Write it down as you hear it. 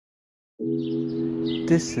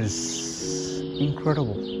This is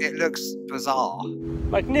incredible. It looks bizarre.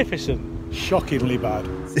 Magnificent. Shockingly bad.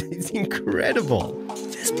 It's incredible.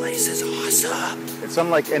 This place is awesome. It's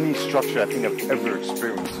unlike any structure I think I've ever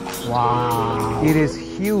experienced. Wow. It is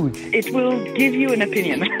huge. It will give you an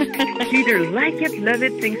opinion. You either like it, love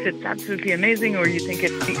it, thinks it's absolutely amazing, or you think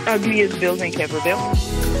it's the ugliest building ever built.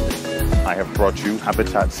 I have brought you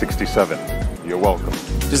Habitat 67. You're welcome.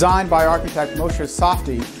 Designed by architect Moshe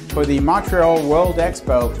Safdie for the Montreal World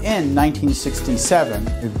Expo in 1967.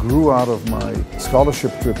 It grew out of my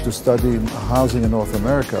scholarship trip to study housing in North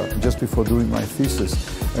America just before doing my thesis.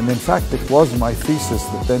 And in fact, it was my thesis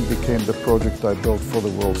that then became the project I built for the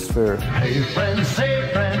World's Fair. Hey friend,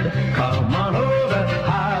 come on over.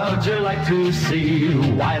 How'd you like to see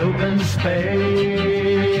wide open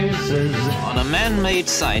spaces? On a man-made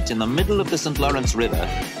site in the middle of the St. Lawrence River,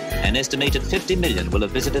 an estimated 50 million will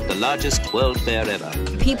have visited the largest World Fair ever.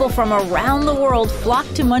 People from around the world flock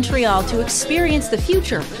to Montreal to experience the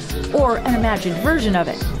future, or an imagined version of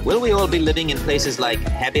it. Will we all be living in places like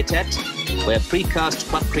Habitat, where precast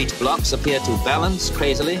concrete blocks appear to balance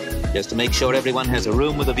crazily, just to make sure everyone has a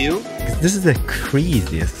room with a view? This is the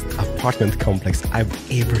craziest apartment complex I've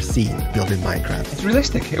ever seen built in Minecraft. It's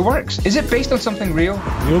realistic. It works. Is it based on something real?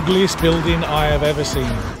 The ugliest building I have ever seen.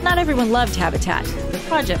 Not everyone loved Habitat. The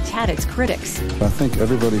project had its critics. I think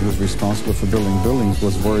everybody who's responsible for building buildings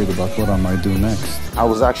was worried about what I might do next. I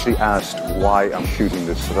was actually asked why I'm shooting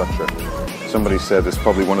this structure. Somebody said it's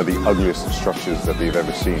probably one of the ugliest structures that they've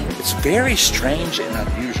ever seen. It's very strange and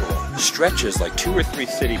unusual. Stretches like 2 or 3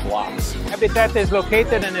 city blocks. Habitat is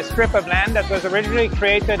located in a strip of land that was originally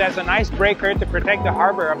created as an icebreaker to protect the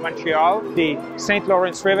harbor of Montreal, the St.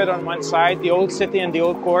 Lawrence River on one side, the old city and the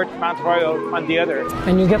old port, Montreal on the other.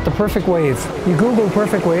 And you get the perfect wave. You Google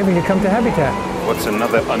perfect wave and you come to Habitat. What's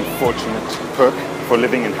another unfortunate perk for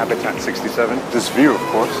living in Habitat 67? This view, of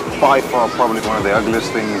course. By far, probably one of the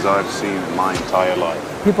ugliest things I've seen in my entire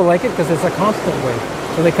life. People like it because it's a constant wave.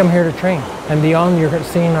 So they come here to train. And beyond, you're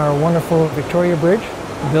seeing our wonderful Victoria Bridge,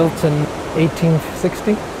 built in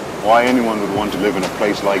 1860. Why anyone would want to live in a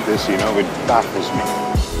place like this, you know, it baffles me.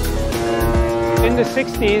 In the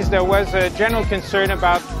 60s, there was a general concern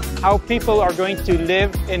about how people are going to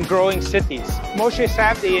live in growing cities. Moshe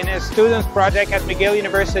Safdie, in his students' project at McGill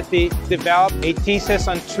University, developed a thesis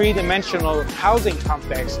on 3-dimensional housing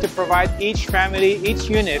complex to provide each family, each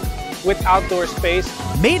unit, with outdoor space.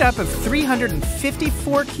 Made up of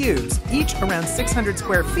 354 cubes, each around 600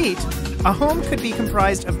 square feet, a home could be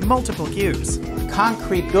comprised of multiple cubes.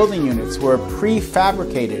 Concrete building units were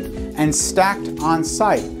prefabricated and stacked on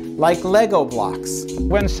site, like Lego blocks.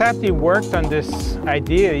 When Safdie worked on this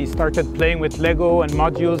idea, he started playing with Lego and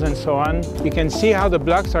modules and so on. You can see how the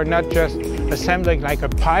blocks are not just assembling like a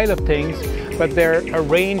pile of things, but they're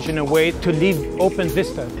arranged in a way to leave open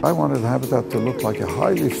vista. I wanted Habitat to look like a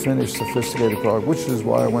highly finished, sophisticated product, which is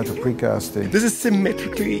why I went to precasting. This is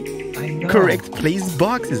symmetrically correct placed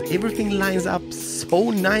boxes. Everything lines up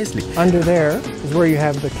so nicely. Under there is where you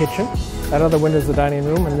have the kitchen. That other window is the dining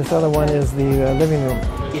room, and this other one is the living room.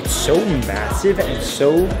 It's so massive and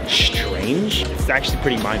so strange. It's actually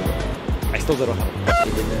pretty mind-blowing. I still don't know how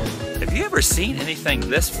to do it. Have you ever seen anything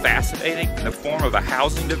this fascinating in the form of a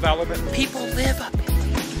housing development? People live up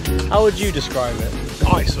here. How would you describe it?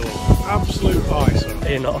 Eyesore. Absolute eyesore.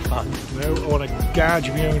 You're not a fan? No, I want to gouge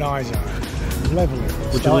my own eyes out. Level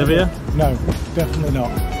it. Would you live here? No, definitely not.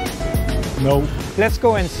 No. Let's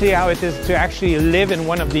go and see how it is to actually live in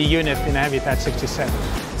one of the units in Habitat 67.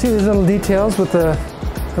 See these little details with the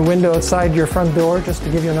window outside your front door, just to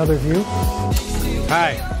give you another view?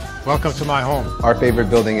 Hi, welcome to my home. Our favorite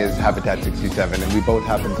building is Habitat 67, and we both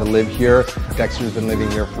happen to live here. Dexter's been living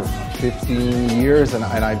here for 15 years, and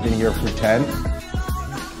I've been here for 10.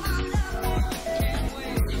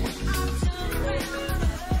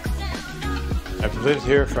 I've lived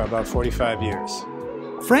here for about 45 years.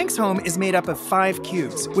 Frank's home is made up of 5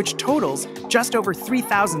 cubes, which totals just over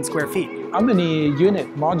 3,000 square feet. How many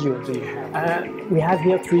unit modules do you have? We have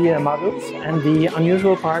here 3 modules, and the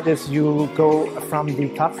unusual part is you go from the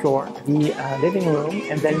top floor, the living room,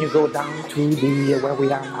 and then you go down to the where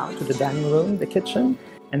we are now, to the dining room, the kitchen,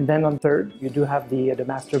 and then on third you do have the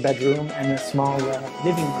master bedroom and a small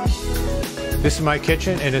living room. This is my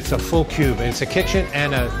kitchen, and it's a full cube. It's a kitchen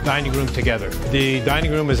and a dining room together. The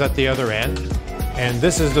dining room is at the other end. And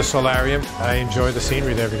this is the solarium. I enjoy the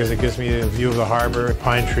scenery there because it gives me a view of the harbor,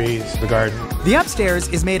 pine trees, the garden. The upstairs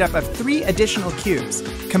is made up of 3 additional cubes,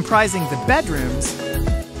 comprising the bedrooms,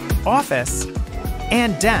 office,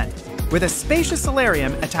 and den, with a spacious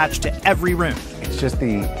solarium attached to every room. It's just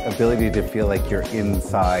the ability to feel like you're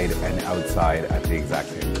inside and outside at the exact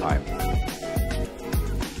same time.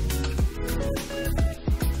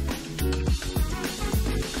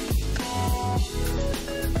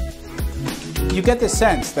 You get the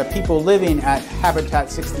sense that people living at Habitat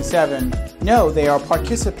 67 know they are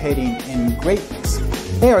participating in greatness.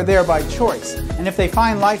 They are there by choice, and if they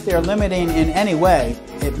find life there limiting in any way,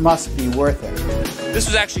 it must be worth it. This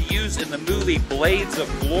was actually used in the movie Blades of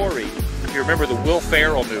Glory. If you remember the Will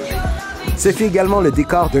Ferrell movie. Ce fut également le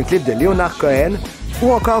décor d'un clip de Leonard Cohen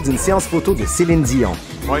ou encore d'une séance photo de Céline Dion.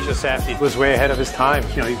 Moishe Safdie was way ahead of his time.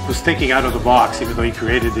 You know, he was thinking out of the box, even though he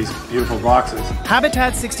created these beautiful boxes.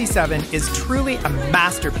 Habitat 67 is truly a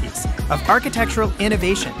masterpiece of architectural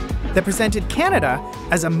innovation that presented Canada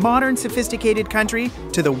as a modern, sophisticated country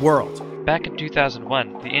to the world. Back in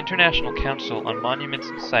 2001, the International Council on Monuments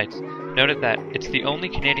and Sites noted that it's the only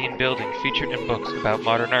Canadian building featured in books about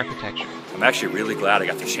modern architecture. I'm actually really glad I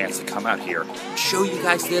got the chance to come out here and show you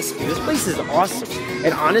guys this. This place is awesome.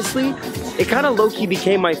 And honestly, it kind of low-key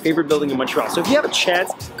became my favorite building in Montreal. So if you have a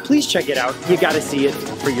chance, please check it out. You got to see it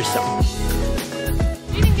for yourself.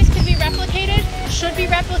 Do you think this could be replicated? Should be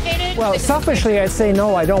replicated? Well, selfishly, I'd say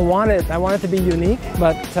no, I don't want it. I want it to be unique,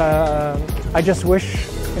 but I just wish,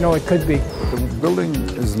 it could be. The building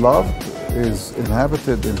is loved, is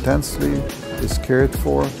inhabited intensely, is cared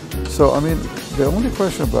for. So, the only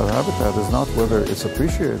question about Habitat is not whether it's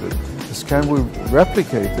appreciated, it's can we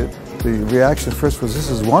replicate it? The reaction first was, this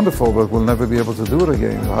is wonderful, but we'll never be able to do it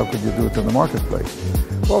again. How could you do it in the marketplace?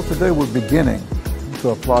 Well, today we're beginning to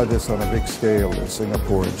apply this on a big scale in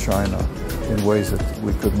Singapore and China in ways that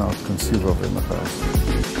we could not conceive of in the past.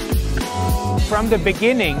 From the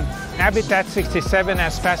beginning, Habitat 67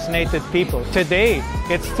 has fascinated people. Today,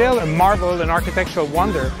 it's still a marvel and architectural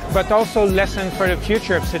wonder, but also lesson for the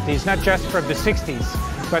future of cities, not just for the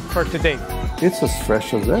 60s, but for today. It's as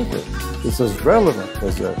fresh as ever. It's as relevant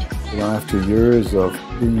as ever. After years of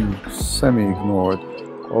being semi-ignored,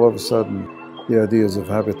 all of a sudden, the ideas of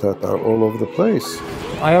Habitat are all over the place.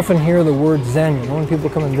 I often hear the word Zen. When people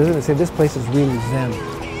come and visit, they say, this place is really Zen.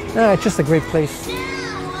 It's just a great place.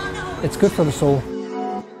 It's good for the soul.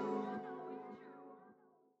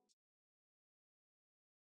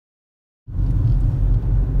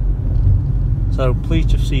 So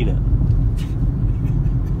pleased you've seen it.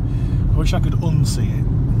 I wish I could unsee it.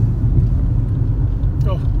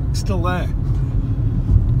 Oh, it's still there.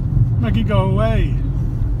 Make it go away.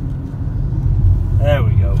 There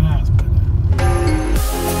we go. That's better.